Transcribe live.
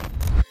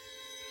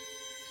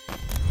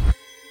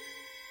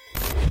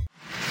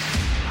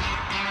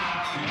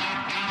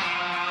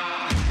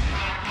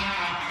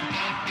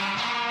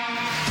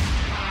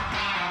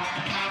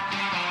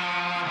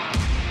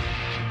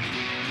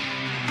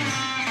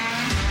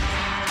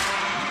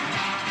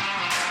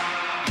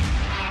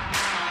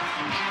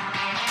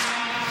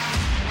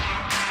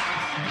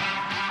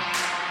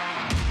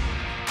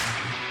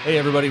Hey,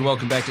 everybody,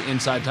 welcome back to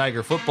Inside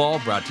Tiger Football,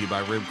 brought to you by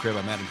Rib Crib.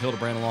 I'm Adam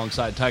Hildebrand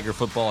alongside Tiger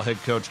Football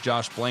head coach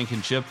Josh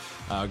Blankenship.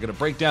 Going to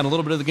break down a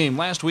little bit of the game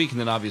last week and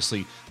then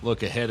obviously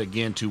look ahead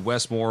again to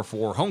Westmore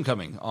for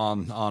homecoming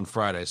on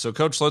Friday. So,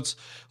 Coach, let's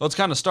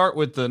kind of start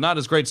with the not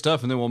as great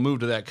stuff and then we'll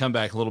move to that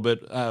comeback a little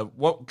bit.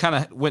 What kind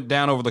of went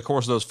down over the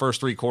course of those first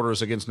three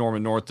quarters against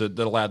Norman North that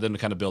allowed them to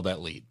kind of build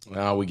that lead?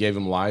 We gave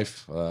them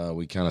life.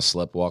 We kind of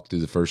sleptwalked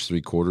through the first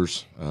three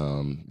quarters.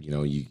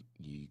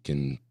 You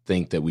can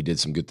think that we did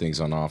some good things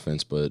on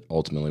offense, but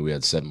ultimately we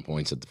had 7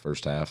 points at the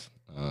first half.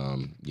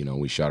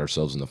 We shot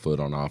ourselves in the foot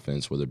on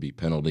offense, whether it be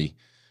penalty,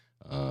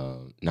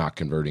 not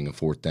converting a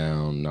fourth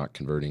down, not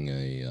converting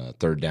a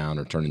third down,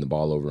 or turning the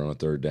ball over on a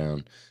third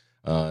down.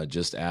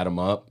 Just add them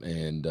up,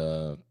 and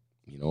a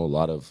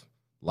lot of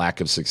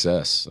lack of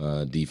success.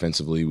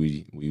 Defensively,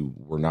 we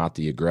were not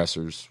the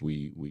aggressors.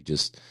 We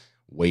just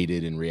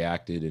waited and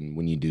reacted, and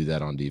when you do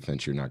that on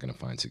defense, you're not going to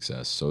find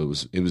success. So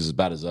it was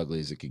about as ugly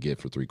as it could get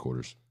for three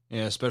quarters.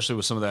 Yeah, especially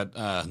with some of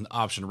that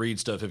option read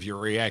stuff. If you're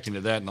reacting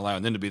to that and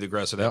allowing them to be the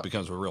aggressor, that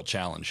becomes a real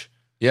challenge.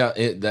 Yeah,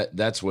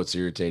 that's what's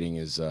irritating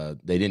is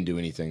they didn't do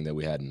anything that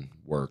we hadn't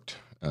worked.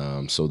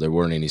 So there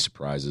weren't any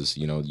surprises.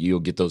 You'll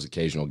get those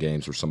occasional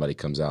games where somebody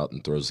comes out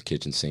and throws the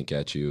kitchen sink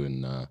at you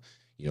and,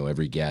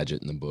 every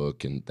gadget in the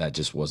book, and that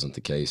just wasn't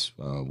the case.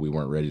 We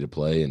weren't ready to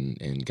play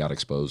and got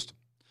exposed.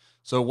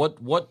 So what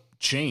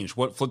changed?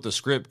 What flipped the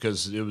script?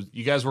 Because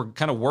you guys were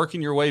kind of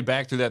working your way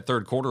back through that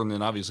third quarter, and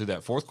then obviously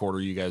that fourth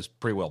quarter, you guys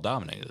pretty well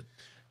dominated.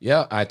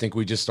 Yeah, I think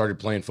we just started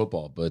playing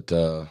football, but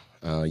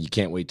you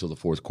can't wait till the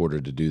fourth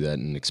quarter to do that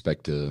and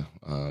expect to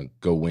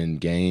go win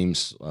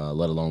games,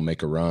 let alone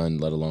make a run,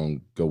 let alone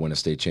go win a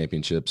state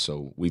championship.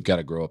 So we've got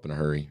to grow up in a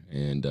hurry,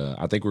 and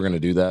I think we're going to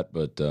do that,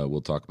 but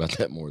we'll talk about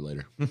that more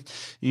later.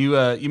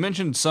 You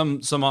mentioned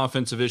some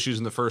offensive issues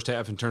in the first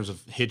half in terms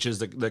of hitches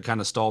that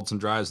kind of stalled some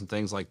drives and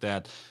things like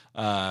that.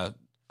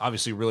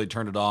 Obviously really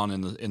turned it on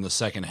in the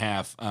second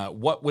half.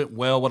 What went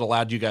well? What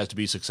allowed you guys to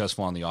be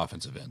successful on the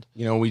offensive end?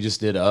 We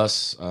just did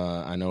us.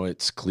 I know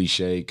it's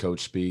cliche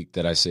coach speak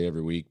that I say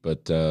every week,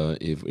 but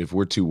if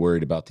we're too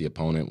worried about the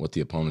opponent, what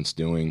the opponent's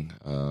doing,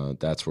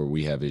 that's where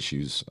we have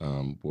issues.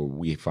 Where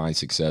we find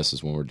success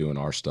is when we're doing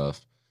our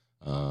stuff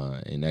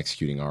and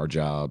executing our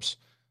jobs.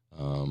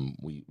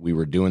 We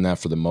were doing that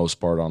for the most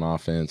part on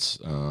offense,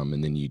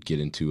 and then you'd get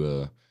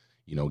into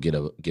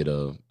get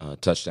a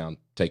touchdown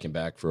taken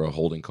back for a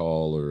holding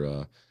call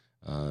or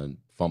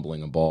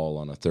fumbling a ball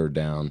on a third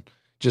down.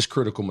 Just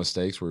critical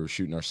mistakes where we're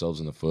shooting ourselves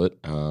in the foot.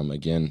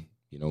 Again,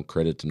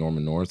 credit to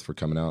Norman North for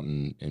coming out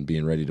and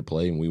being ready to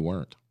play, and we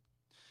weren't.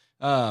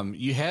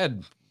 You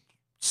had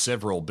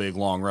several big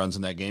long runs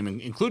in that game,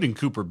 including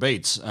Cooper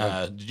Bates.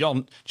 Did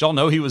y'all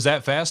know he was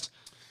that fast?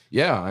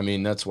 Yeah, I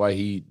mean, that's why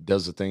he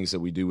does the things that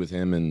we do with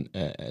him, and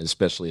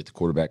especially at the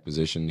quarterback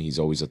position. He's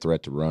always a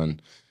threat to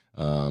run.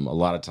 A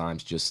lot of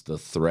times just the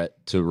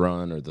threat to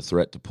run or the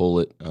threat to pull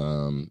it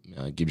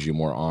gives you a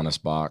more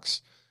honest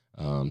box.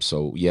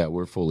 So, yeah,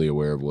 we're fully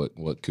aware of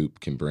what Coop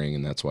can bring,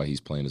 and that's why he's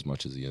playing as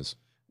much as he is.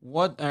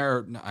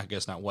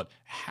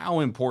 How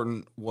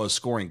important was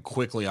scoring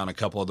quickly on a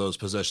couple of those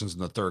possessions in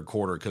the third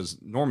quarter? Because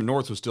Norman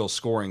North was still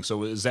scoring,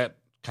 so is that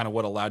kind of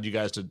what allowed you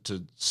guys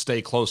to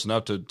stay close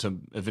enough to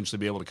eventually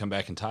be able to come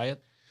back and tie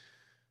it?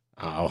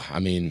 Oh, I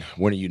mean,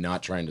 when are you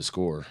not trying to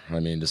score? I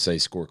mean, to say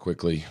score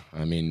quickly,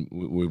 I mean,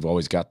 we've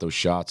always got those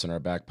shots in our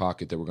back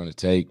pocket that we're going to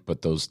take,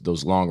 but those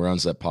long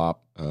runs that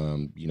pop,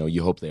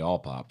 you hope they all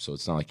pop. So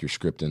it's not like you're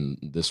scripting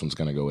this one's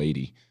going to go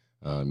 80.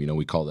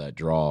 We call that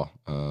draw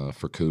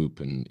for Coop,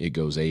 and it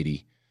goes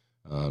 80.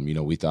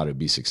 We thought it'd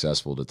be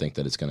successful. To think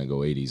that it's going to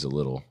go 80 is a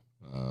little,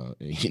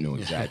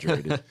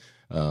 exaggerated.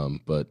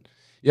 But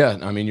yeah,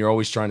 I mean, you're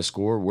always trying to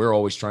score. We're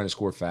always trying to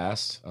score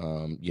fast.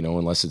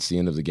 Unless it's the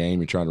end of the game,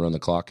 you're trying to run the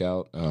clock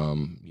out.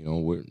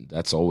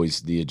 That's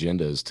always the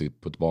agenda, is to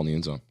put the ball in the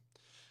end zone.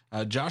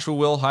 Joshua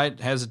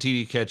Wilhite has a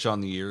TD catch on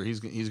the year. He's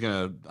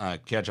going to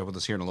catch up with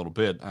us here in a little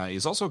bit.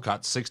 He's also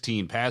caught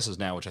 16 passes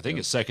now, which I think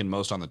is second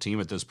most on the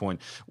team at this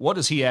point. What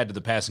does he add to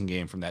the passing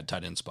game from that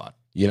tight end spot?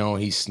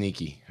 He's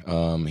sneaky.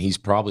 He's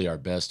probably our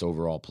best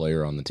overall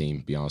player on the team,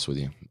 to be honest with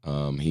you.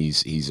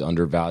 He's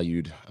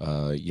undervalued.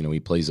 He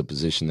plays a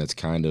position that's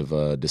kind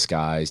of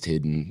disguised,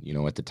 hidden,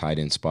 at the tight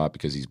end spot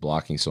because he's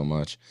blocking so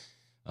much.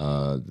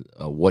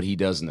 What he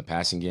does in the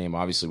passing game,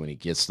 obviously when he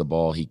gets the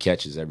ball, he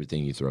catches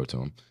everything you throw to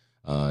him.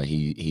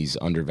 He's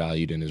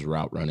undervalued in his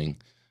route running.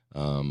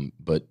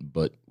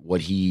 But what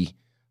he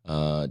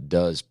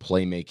does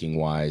playmaking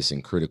wise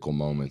in critical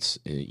moments,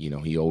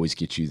 he always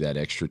gets you that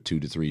extra 2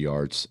 to 3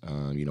 yards.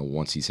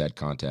 Once he's had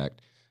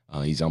contact,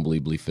 he's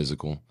unbelievably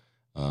physical.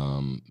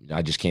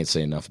 I just can't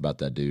say enough about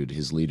that dude.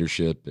 His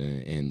leadership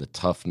and the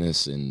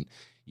toughness, and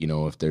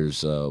if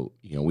there's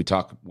we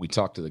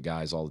talk to the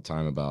guys all the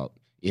time about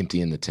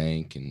emptying the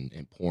tank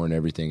and pouring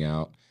everything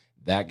out.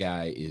 That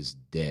guy is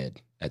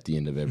dead at the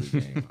end of every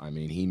game. I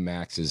mean, he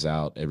maxes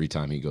out every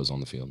time he goes on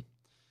the field.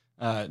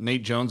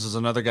 Nate Jones is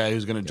another guy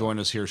who's going to join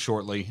us here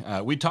shortly.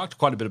 We talked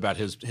quite a bit about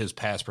his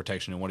pass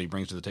protection and what he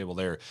brings to the table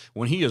there.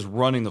 When he is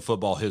running the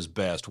football his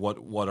best,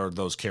 what are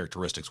those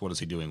characteristics? What is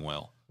he doing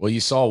well? Well, you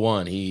saw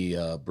one. He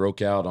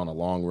broke out on a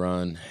long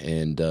run,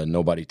 and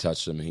nobody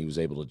touched him, and he was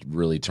able to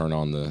really turn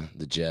on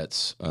the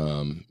Jets.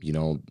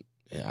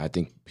 I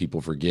think people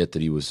forget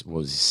that he was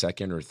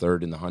second or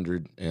third in the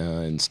 100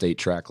 in state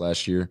track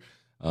last year.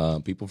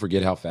 People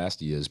forget how fast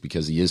he is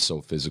because he is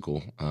so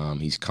physical.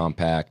 He's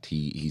compact.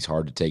 He's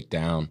hard to take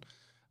down.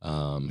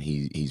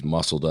 He's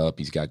muscled up.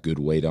 He's got good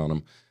weight on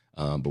him.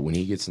 But when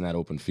he gets in that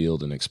open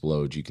field and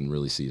explodes, you can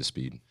really see his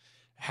speed.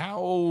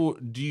 How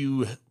do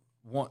you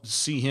want to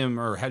see him,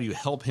 or how do you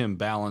help him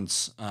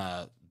balance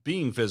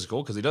being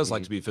physical, because he does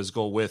like to be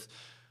physical, with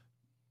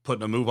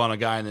putting a move on a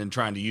guy and then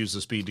trying to use the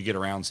speed to get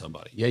around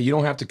somebody? Yeah, you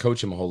don't have to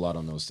coach him a whole lot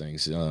on those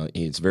things.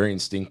 It's very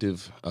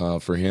instinctive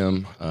for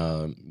him.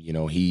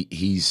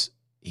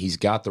 He's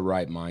got the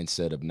right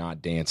mindset of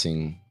not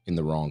dancing in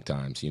the wrong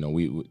times.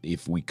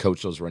 If we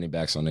coach those running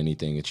backs on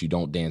anything, it's you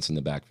don't dance in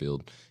the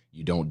backfield,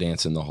 you don't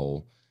dance in the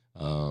hole.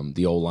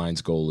 The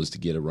O-line's goal is to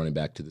get a running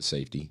back to the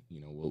safety.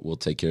 We'll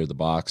take care of the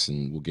box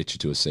and we'll get you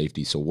to a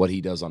safety. So what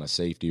he does on a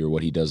safety or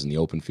what he does in the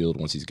open field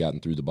once he's gotten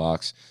through the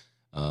box,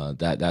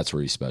 that's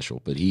where he's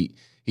special. But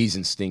he's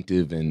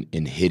instinctive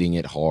in hitting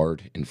it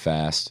hard and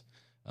fast,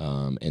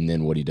 and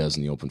then what he does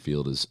in the open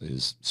field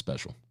is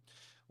special.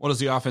 What does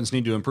the offense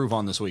need to improve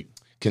on this week?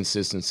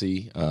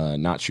 Consistency,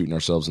 not shooting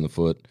ourselves in the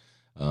foot.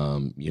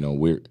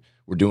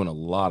 We're doing a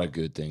lot of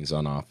good things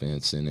on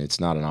offense, and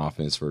it's not an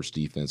offense versus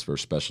defense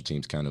versus special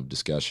teams kind of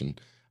discussion.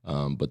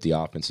 But the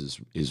offense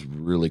is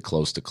really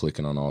close to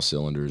clicking on all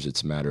cylinders.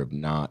 It's a matter of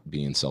not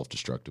being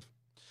self-destructive.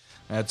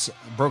 That's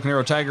Broken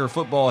Arrow Tiger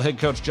football head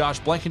coach Josh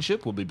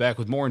Blankenship. We'll be back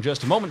with more in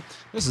just a moment.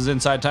 This is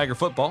Inside Tiger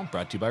Football,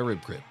 brought to you by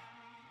Rib Crib.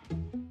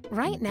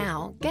 Right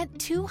now, get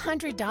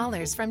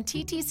 $200 from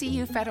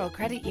TTCU Federal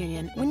Credit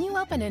Union when you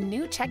open a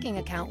new checking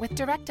account with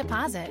direct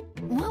deposit.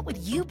 What would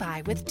you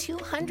buy with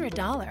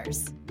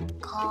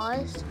 $200?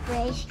 Cars,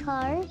 race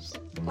cars,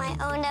 my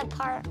own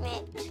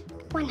apartment,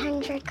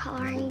 100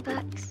 coloring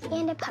books,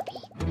 and a puppy.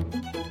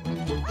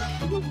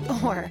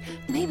 Or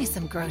maybe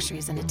some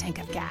groceries and a tank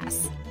of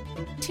gas.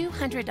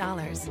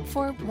 $200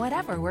 for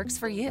whatever works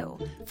for you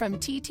from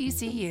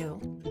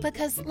TTCU,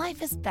 because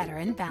life is better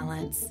in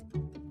balance.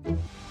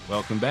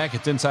 Welcome back.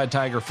 It's Inside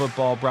Tiger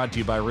Football, brought to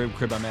you by Rib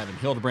Crib. I'm Adam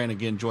Hildebrand,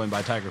 again joined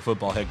by Tiger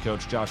Football head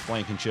coach Josh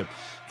Blankenship.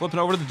 Flipping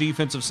over to the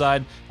defensive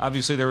side,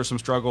 obviously there were some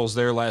struggles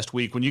there last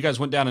week. When you guys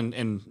went down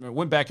and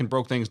went back and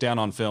broke things down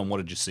on film, what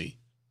did you see?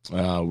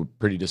 We're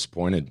pretty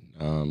disappointed.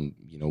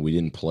 We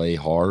didn't play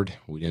hard.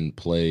 We didn't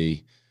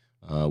play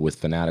with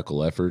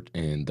fanatical effort,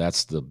 and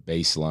that's the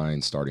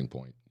baseline starting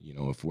point.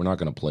 If we're not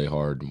going to play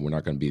hard, we're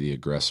not going to be the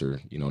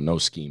aggressor. No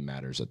scheme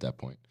matters at that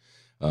point.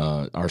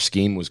 Our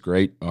scheme was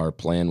great. Our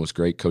plan was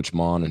great. Coach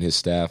Mon and his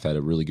staff had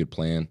a really good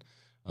plan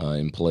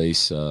in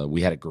place.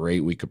 We had a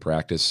great week of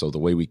practice. So the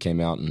way we came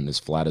out and as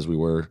flat as we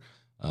were,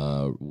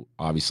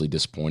 obviously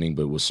disappointing,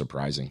 but it was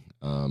surprising.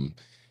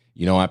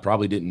 I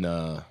probably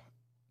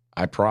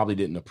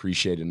didn't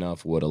appreciate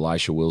enough what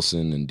Elisha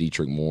Wilson and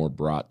Dietrich Moore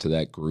brought to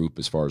that group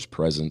as far as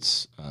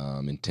presence,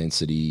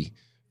 intensity,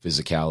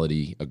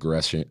 physicality,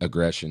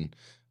 aggression.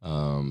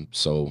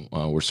 So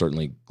we're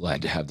certainly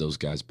glad to have those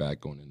guys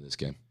back going into this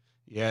game.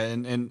 Yeah,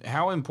 and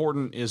how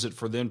important is it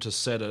for them to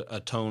set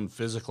a tone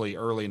physically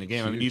early in the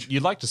game? I mean,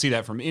 you'd like to see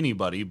that from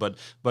anybody, but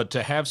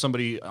to have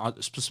somebody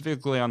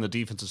specifically on the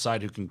defensive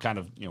side who can kind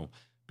of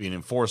be an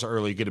enforcer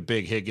early, get a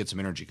big hit, get some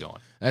energy going.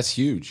 That's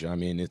huge. I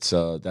mean, it's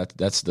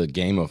that's the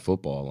game of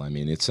football. I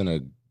mean, it's an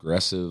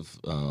aggressive,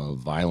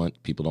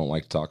 violent. People don't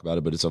like to talk about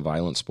it, but it's a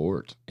violent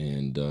sport,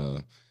 and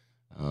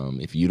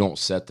if you don't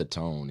set the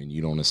tone and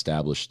you don't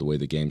establish the way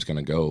the game's going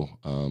to go,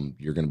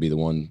 you're going to be the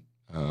one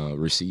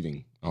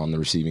receiving on the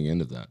receiving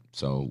end of that.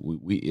 So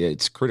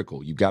it's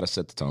critical. You've got to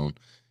set the tone.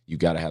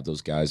 You've got to have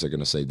those guys that are going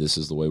to say, this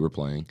is the way we're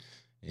playing.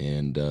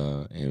 And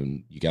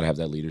you got to have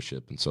that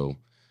leadership. And so,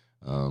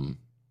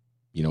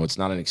 it's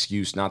not an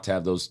excuse not to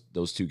have those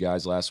two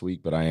guys last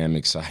week, but I am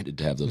excited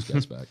to have those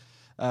guys back.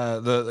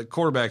 The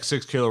quarterback,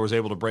 Six Killer, was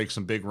able to break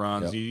some big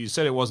runs. Yep. You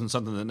said it wasn't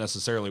something that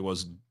necessarily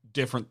was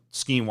different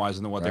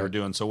scheme-wise than what they were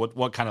doing. So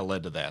what kind of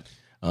led to that?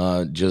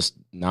 Just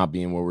not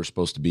being where we're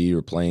supposed to be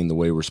or playing the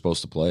way we're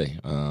supposed to play.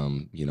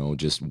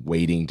 Just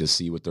waiting to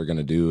see what they're going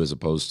to do as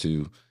opposed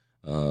to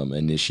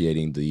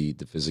initiating the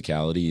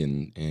physicality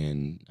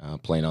and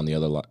playing on the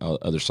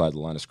other side of the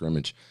line of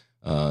scrimmage.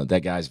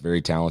 That guy's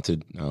very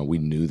talented. We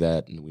knew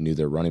that. And we knew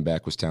their running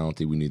back was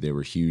talented. We knew they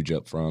were huge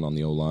up front on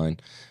the O-line.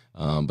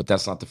 But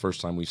that's not the first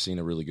time we've seen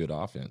a really good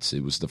offense.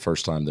 It was the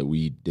first time that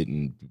we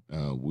didn't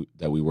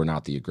that we were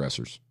not the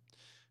aggressors.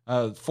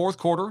 Fourth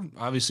quarter,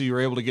 obviously you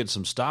were able to get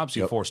some stops.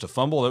 You forced a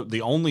fumble.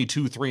 The only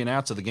 2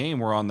 3-and-outs of the game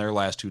were on their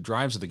last 2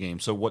 drives of the game.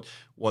 So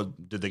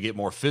what did they get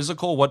more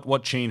physical?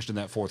 What changed in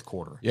that fourth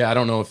quarter? Yeah, I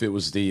don't know if it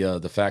was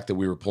the fact that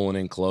we were pulling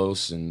in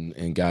close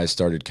and guys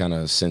started kind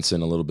of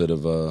sensing a little bit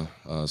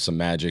of some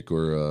magic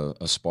or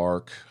a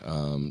spark.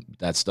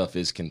 That stuff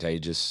is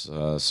contagious.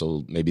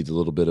 So maybe the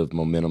little bit of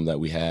momentum that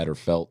we had or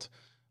felt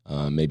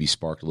maybe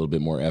sparked a little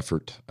bit more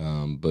effort.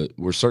 But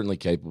we're certainly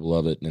capable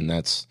of it, and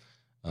that's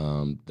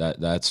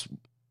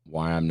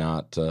why I'm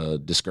not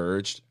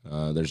discouraged.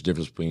 There's a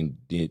difference between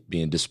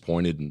being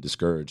disappointed and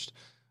discouraged.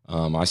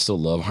 I still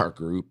love our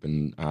group,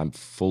 and I'm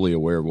fully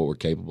aware of what we're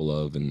capable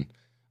of. And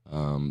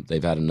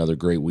they've had another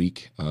great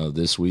week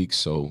this week,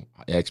 so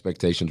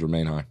expectations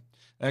remain high.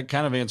 That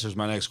kind of answers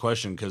my next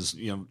question because,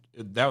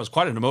 that was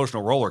quite an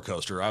emotional roller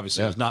coaster.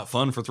 Obviously, It was not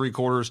fun for 3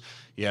 quarters.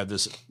 You have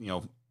this,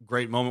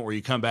 great moment where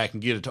you come back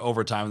and get it to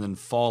overtime and then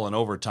fall in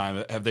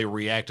overtime. Have they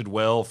reacted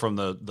well from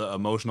the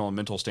emotional and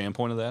mental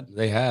standpoint of that?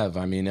 They have.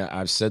 I mean,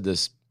 I've said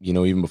this,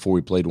 even before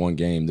we played one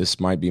game, this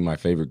might be my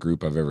favorite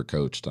group I've ever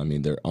coached. I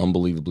mean, they're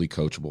unbelievably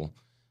coachable.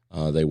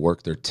 They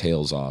work their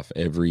tails off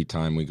every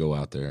time we go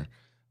out there.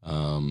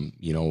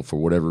 For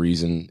whatever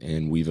reason,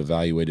 and we've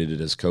evaluated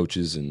it as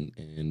coaches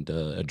and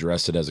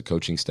addressed it as a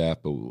coaching staff,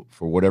 but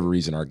for whatever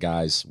reason, our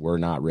guys were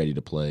not ready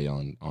to play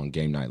on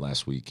game night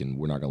last week, and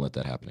we're not going to let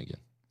that happen again.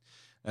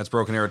 That's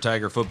Broken Arrow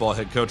Tiger football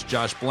head coach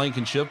Josh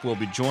Blankenship. We'll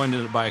be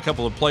joined by a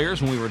couple of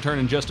players when we return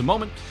in just a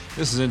moment.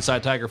 This is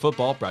Inside Tiger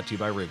Football, brought to you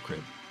by Rib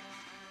Crib.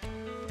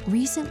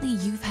 Recently,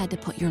 you've had to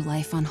put your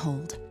life on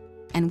hold,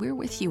 and we're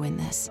with you in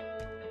this.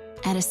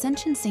 At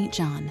Ascension St.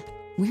 John,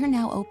 we're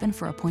now open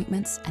for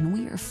appointments, and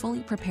we are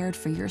fully prepared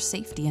for your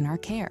safety in our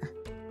care.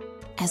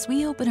 As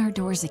we open our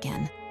doors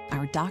again,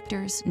 our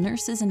doctors,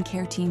 nurses, and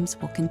care teams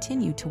will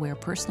continue to wear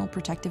personal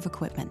protective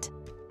equipment.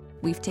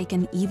 We've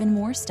taken even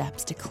more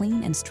steps to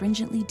clean and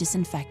stringently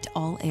disinfect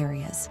all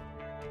areas.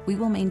 We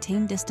will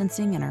maintain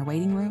distancing in our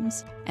waiting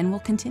rooms, and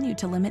will continue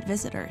to limit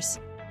visitors.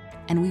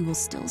 And we will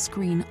still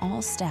screen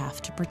all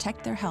staff to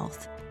protect their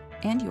health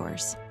and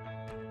yours.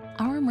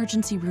 Our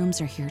emergency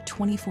rooms are here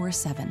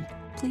 24/7.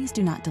 Please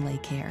do not delay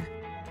care.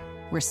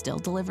 We're still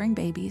delivering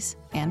babies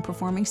and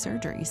performing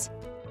surgeries.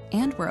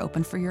 And we're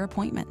open for your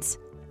appointments,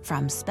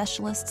 from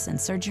specialists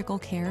and surgical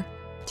care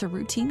to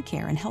routine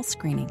care and health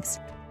screenings.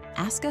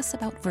 Ask us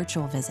about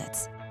virtual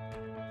visits.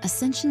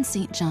 Ascension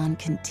St. John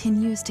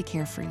continues to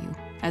care for you,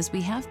 as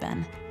we have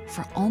been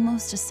for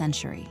almost a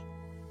century.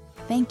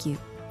 Thank you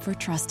for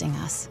trusting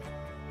us.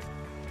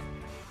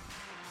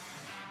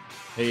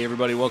 Hey,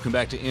 everybody. Welcome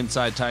back to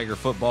Inside Tiger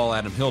Football.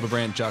 Adam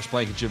Hildebrand, Josh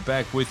Blankenship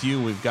back with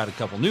you. We've got a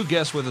couple new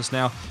guests with us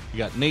now. We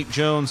got Nate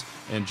Jones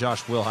and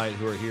Josh Wilhite,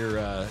 who are here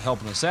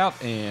helping us out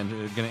and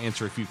going to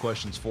answer a few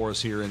questions for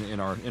us here in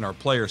our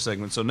player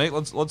segment. So, Nate,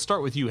 let's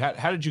start with you.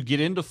 How did you get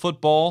into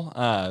football?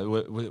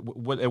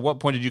 At what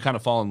point did you kind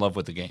of fall in love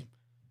with the game?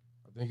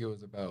 I think it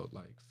was about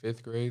like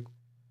 5th grade.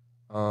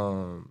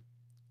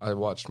 I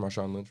watched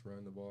Marshawn Lynch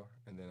run the ball,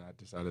 and then I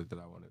decided that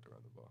I wanted to run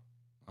the ball.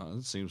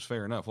 That seems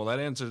fair enough. Well, that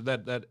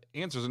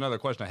answers another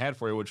question I had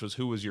for you, which was,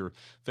 who was your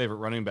favorite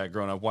running back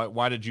growing up?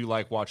 Why did you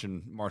like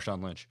watching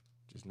Marshawn Lynch?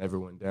 Just never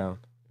went down.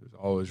 He was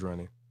always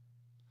running.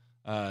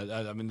 I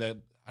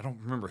don't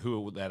remember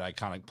who that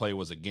iconic play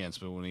was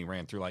against, but when he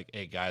ran through like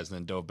 8 guys and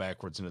then dove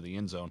backwards into the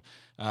end zone.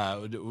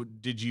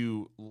 Did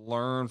you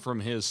learn from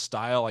his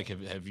style? Like,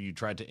 have you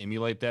tried to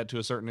emulate that to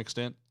a certain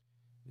extent?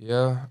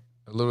 Yeah,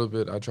 a little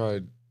bit. I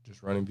tried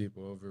just running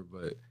people over,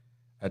 but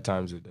at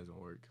times it doesn't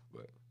work.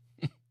 But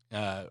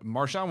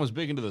Marshawn was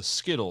big into the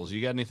Skittles.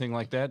 You got anything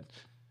like that?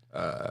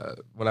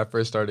 When I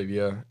first started,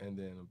 yeah, and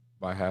then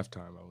by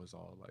halftime I was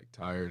all like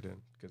tired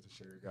and because the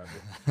sugar got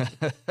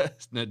me.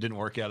 That didn't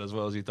work out as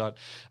well as you thought.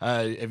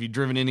 Have you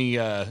driven any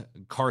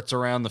carts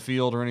around the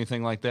field or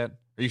anything like that?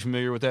 Are you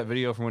familiar with that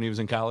video from when he was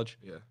in college?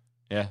 Yeah.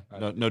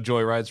 Yeah. No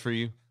joy rides for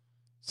you.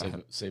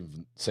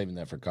 Saving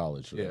that for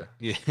college. Right?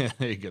 Yeah. Yeah.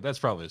 There you go. That's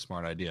probably a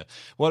smart idea.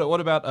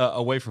 What about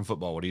away from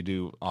football? What do you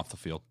do off the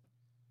field?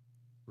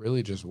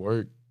 Really just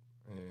work.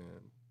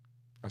 And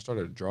I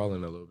started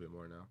drawing a little bit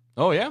more now.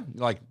 Oh yeah,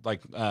 like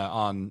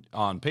on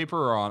paper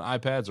or on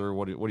iPads, or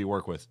what do you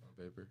work with?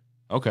 On paper.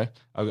 Okay,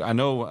 I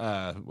know.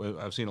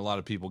 I've seen a lot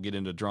of people get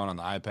into drawing on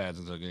the iPads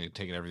and so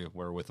take it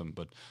everywhere with them.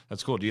 But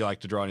that's cool. Do you like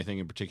to draw anything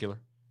in particular?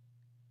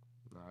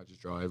 No, I just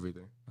draw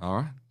everything. All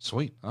right,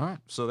 sweet. All right,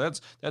 so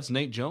that's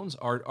Nate Jones,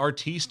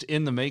 artiste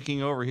in the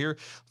making over here.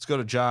 Let's go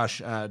to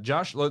Josh.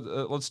 Josh,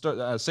 let's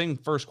start. Same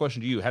first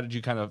question to you. How did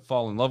you kind of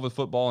fall in love with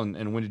football,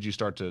 and when did you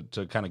start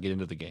to kind of get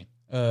into the game?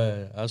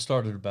 I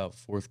started about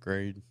 4th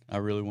grade. I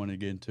really wanted to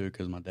get into it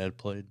because my dad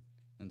played,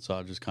 and so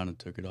I just kind of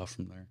took it off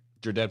from there.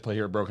 Did your dad play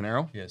here at Broken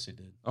Arrow? Yes, he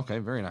did. Okay,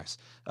 very nice.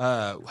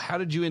 How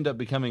did you end up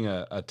becoming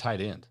a tight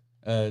end?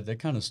 They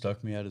kind of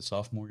stuck me at it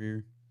sophomore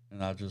year,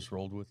 and I just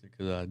rolled with it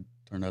because I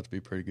turned out to be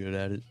pretty good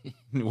at it.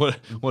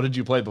 What did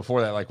you play before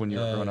that, like when you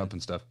were growing up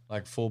and stuff?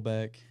 Like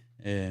fullback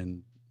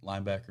and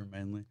linebacker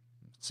mainly.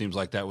 Seems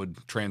like that would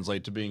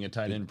translate to being a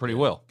tight end pretty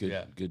well.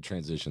 Good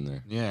transition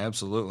there. Yeah,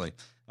 absolutely.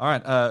 All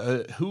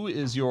right. Who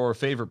is your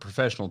favorite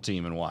professional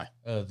team and why?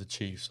 The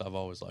Chiefs. I've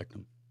always liked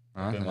them.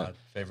 Been my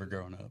favorite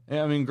growing up.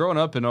 Yeah, I mean, growing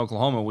up in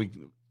Oklahoma, we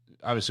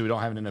obviously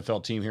don't have an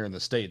NFL team here in the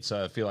States.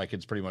 So I feel like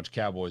it's pretty much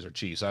Cowboys or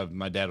Chiefs.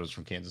 My dad was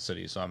from Kansas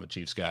City, so I'm a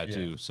Chiefs guy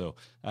too. So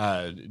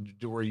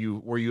were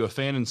you a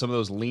fan in some of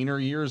those leaner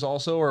years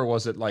also, or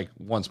was it like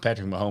once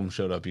Patrick Mahomes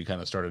showed up, you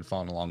kind of started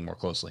following along more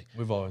closely?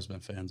 We've always been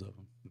fans of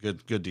them.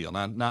 Good deal.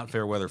 Not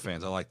fair weather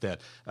fans. I like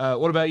that.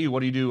 What about you? What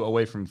do you do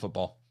away from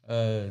football?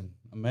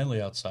 I'm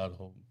mainly outside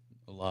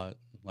a lot,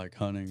 like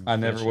hunting. I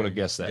never would have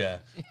guessed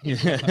that.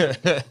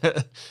 Yeah.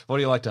 What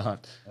do you like to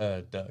hunt?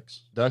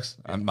 Ducks. Ducks?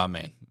 I'm my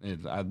man.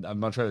 I'd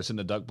much rather sit in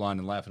a duck blind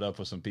and laugh it up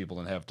with some people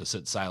than have to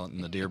sit silent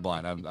in the deer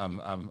blind.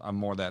 I'm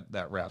more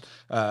that route.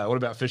 What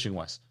about fishing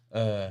wise?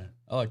 I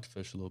like to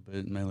fish a little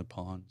bit, mainly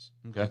ponds.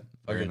 Okay. If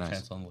I get a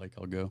chance on the lake,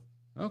 I'll go.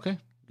 Okay.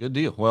 Good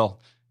deal. Well,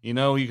 you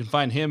can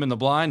find him in the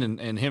blind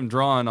and him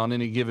drawing on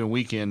any given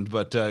weekend.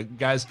 But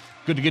guys,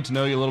 good to get to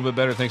know you a little bit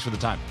better. Thanks for the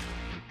time.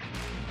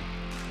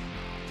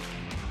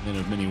 Men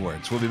of many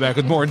words. We'll be back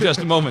with more in just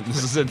a moment.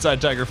 This is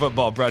Inside Tiger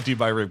Football, brought to you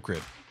by Rib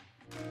Crib.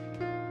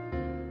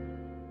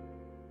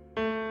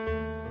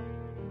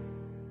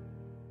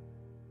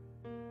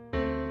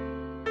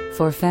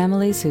 For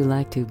families who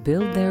like to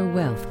build their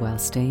wealth while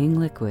staying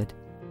liquid,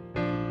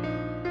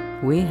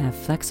 we have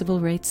flexible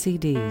rate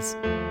CDs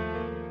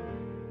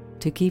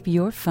to keep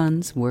your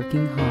funds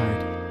working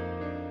hard,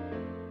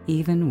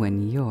 even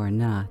when you're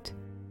not.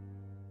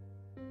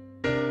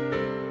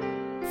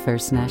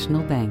 First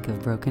National Bank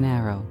of Broken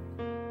Arrow.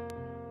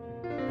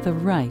 The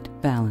right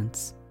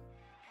balance.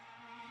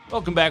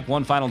 Welcome back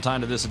one final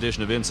time to this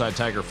edition of Inside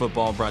Tiger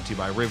Football, brought to you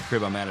by Rib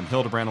Crib. I'm Adam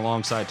Hildebrand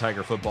alongside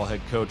Tiger Football head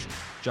coach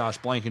Josh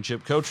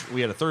Blankenship. Coach, we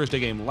had a Thursday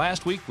game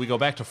last week. We go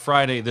back to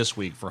Friday this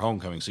week for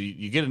homecoming. So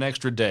you get an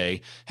extra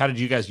day. How did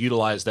you guys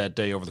utilize that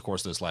day over the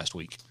course of this last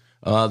week?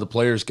 The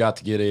players got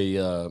to get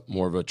a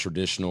more of a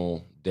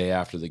traditional day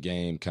after the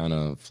game, kind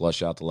of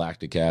flush out the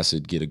lactic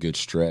acid, get a good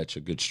stretch, a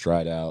good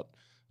stride out.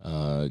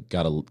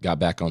 Got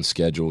back on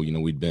schedule.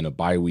 We'd been a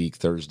bye week,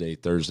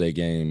 Thursday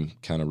game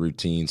kind of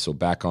routine. So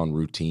back on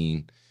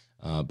routine,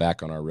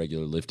 back on our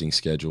regular lifting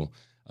schedule.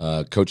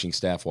 Coaching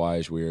staff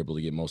wise, we were able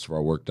to get most of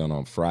our work done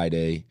on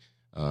Friday,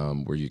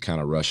 where you're kind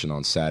of rushing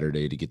on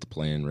Saturday to get the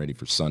plan ready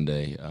for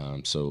Sunday.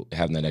 So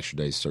having that extra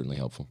day is certainly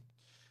helpful.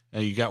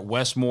 You got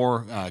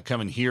Westmore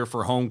coming here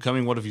for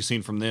homecoming. What have you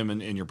seen from them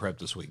in your prep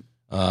this week?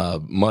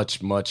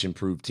 Much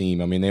improved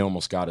team. I mean, they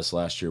almost got us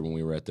last year when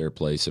we were at their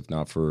place. If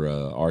not for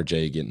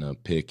RJ getting a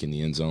pick in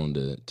the end zone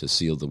to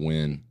seal the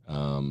win,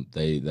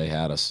 they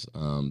had us.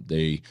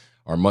 They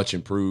are much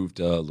improved.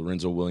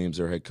 Lorenzo Williams,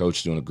 their head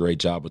coach, doing a great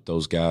job with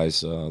those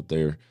guys.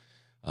 They're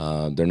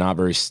not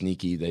very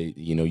sneaky. They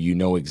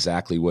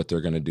exactly what they're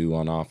going to do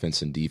on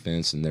offense and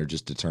defense, and they're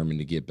just determined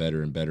to get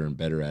better and better and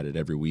better at it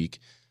every week.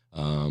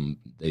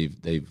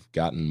 They've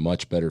gotten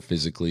much better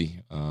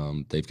physically.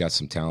 They've got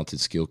some talented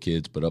skill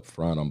kids, but up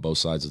front on both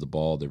sides of the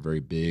ball, they're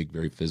very big,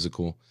 very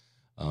physical.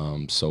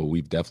 So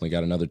we've definitely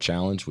got another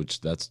challenge,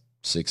 which that's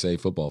 6A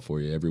football for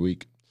you every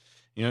week.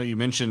 You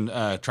mentioned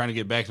trying to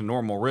get back to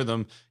normal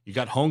rhythm. You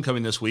got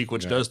homecoming this week,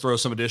 which does throw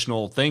some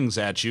additional things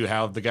at you.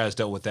 How have the guys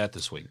dealt with that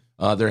this week?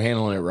 They're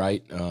handling it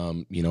right.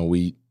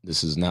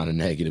 This is not a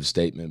negative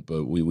statement,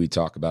 but we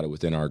talk about it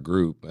within our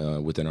group,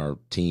 within our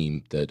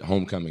team, that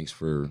homecoming's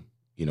for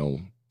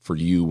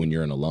you when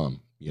you're an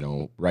alum.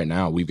 Right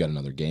now we've got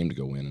another game to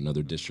go win,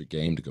 another district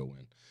game to go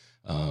win.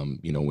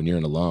 When you're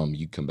an alum,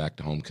 you come back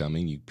to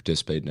homecoming, you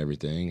participate in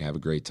everything, have a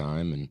great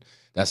time. And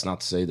that's not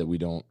to say that we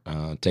don't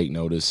take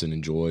notice and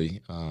enjoy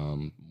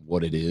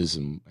what it is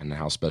and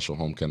how special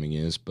homecoming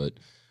is, but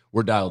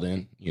we're dialed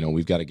in.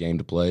 We've got a game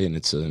to play, and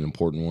it's an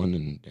important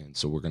one, and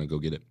so we're going to go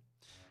get it.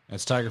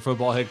 That's Tiger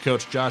Football head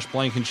coach Josh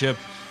Blankenship.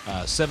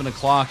 7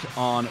 o'clock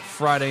on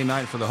Friday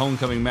night for the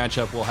homecoming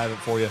matchup. We'll have it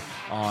for you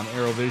on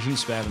AeroVision.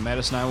 Spav and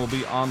Madison and I will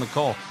be on the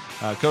call.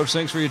 Coach,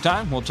 thanks for your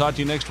time. We'll talk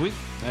to you next week.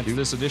 That's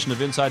this edition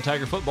of Inside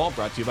Tiger Football,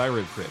 brought to you by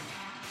Rib Crib.